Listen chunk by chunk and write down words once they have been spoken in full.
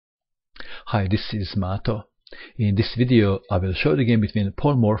Hi, this is Mato. In this video I will show the game between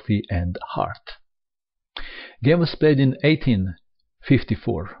Paul Morphy and Hart. Game was played in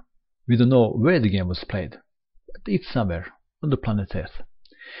 1854. We don't know where the game was played, but it's somewhere on the planet Earth.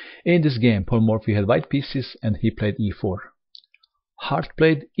 In this game Paul Morphy had white pieces and he played e4. Hart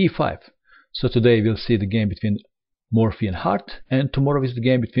played e5. So today we'll see the game between Morphy and Hart, and tomorrow is the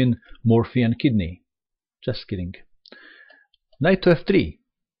game between Morphy and Kidney. Just kidding. Knight to f3.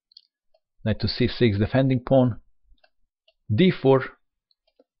 Knight to c6, defending pawn. d4,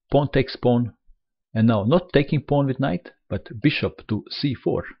 pawn takes pawn, and now not taking pawn with knight, but bishop to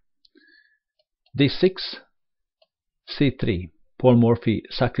c4. d6, c3. Paul Morphy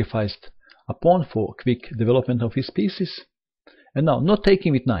sacrificed a pawn for quick development of his pieces, and now not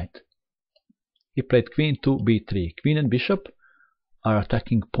taking with knight. He played queen to b3. Queen and bishop are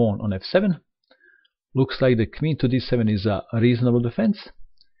attacking pawn on f7. Looks like the queen to d7 is a reasonable defense.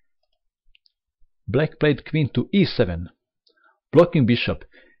 Black played queen to e7, blocking bishop.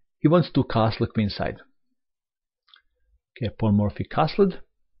 He wants to castle queenside. Okay, Paul Morphy castled.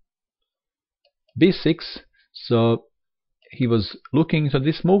 b6, so he was looking into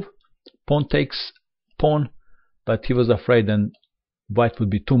this move. Pawn takes pawn, but he was afraid then white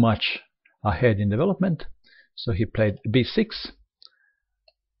would be too much ahead in development, so he played b6.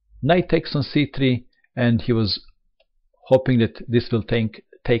 Knight takes on c3, and he was hoping that this will take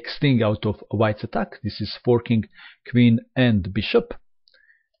sting out of white's attack. This is forking queen and bishop.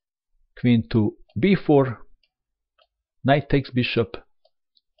 Queen to b4, knight takes bishop,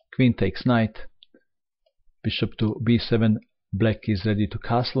 queen takes knight, bishop to b7. Black is ready to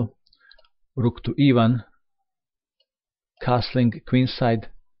castle. Rook to e1, castling queenside.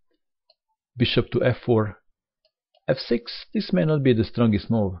 Bishop to f4, f6. This may not be the strongest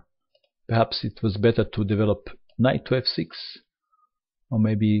move. Perhaps it was better to develop knight to f6, or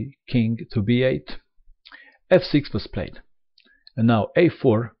maybe king to b8. f6 was played, and now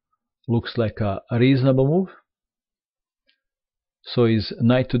a4 looks like a reasonable move. So is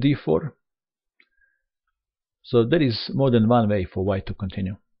knight to d4. So there is more than one way for white to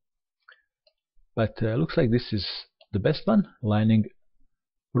continue, but looks like this is the best one, lining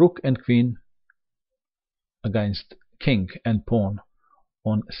rook and queen against king and pawn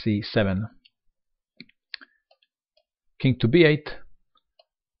on c7. King to b8,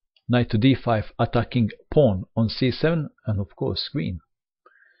 knight to d5, attacking pawn on c7, and of course queen.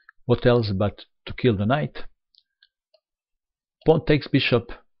 What else but to kill the knight? Pawn takes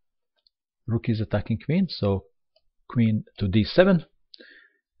bishop, rook is attacking queen, so queen to d7,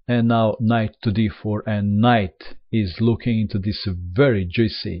 and now knight to d4, and knight is looking into this very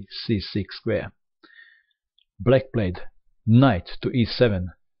juicy c6 square. Black played knight to e7,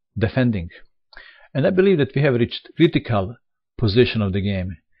 defending, and I believe that we have reached critical position of the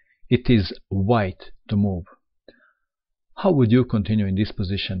game. It is white to move. How would you continue in this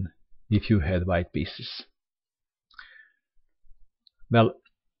position if you had white pieces? Well,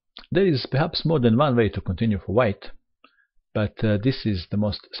 there is perhaps more than one way to continue for white, but this is the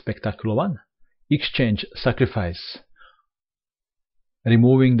most spectacular one. Exchange sacrifice,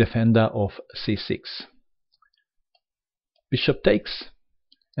 removing defender of c6. Bishop takes,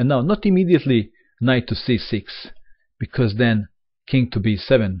 and now not immediately knight to c6, because then king to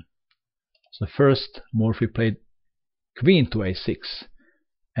b7. So first Morphy played queen to a6,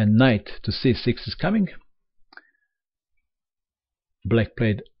 and knight to c6 is coming. Black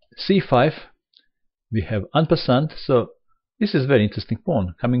played c5. We have en passant, so this is very interesting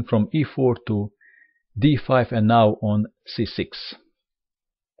pawn, coming from e4 to d5 and now on c6.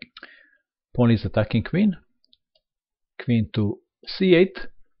 Pawn is attacking queen. Queen to c8.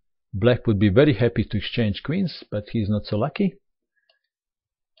 Black would be very happy to exchange queens, but he is not so lucky.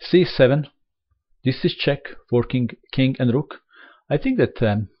 c7. This is check, forking king and rook. I think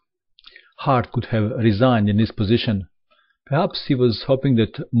that Hart could have resigned in this position. Perhaps he was hoping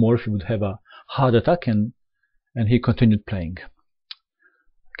that Morphy would have a hard attack, and he continued playing.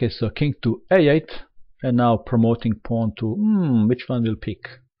 Okay, so king to a8, and now promoting pawn to which one will pick?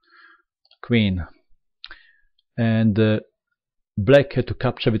 Queen. And black had to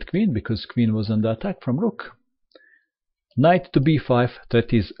capture with queen because queen was under attack from rook. Knight to b5,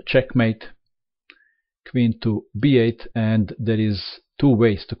 that is checkmate. Queen to b8, and there is two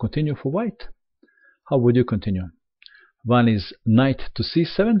ways to continue for white. How would you continue? One is knight to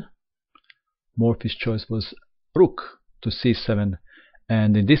c7. Morphy's choice was rook to c7,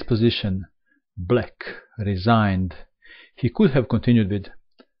 and in this position black resigned. He could have continued with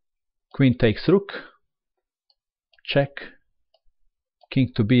queen takes rook, check,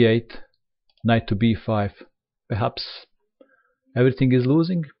 king to b8, knight to b5. Perhaps everything is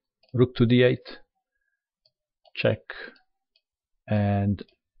losing. rook to d8, check, and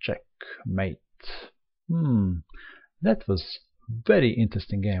checkmate. That was very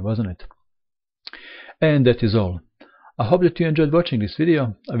interesting game, wasn't it? And that is all. I hope that you enjoyed watching this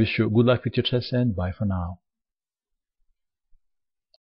video. I wish you good luck with your chess, and bye for now.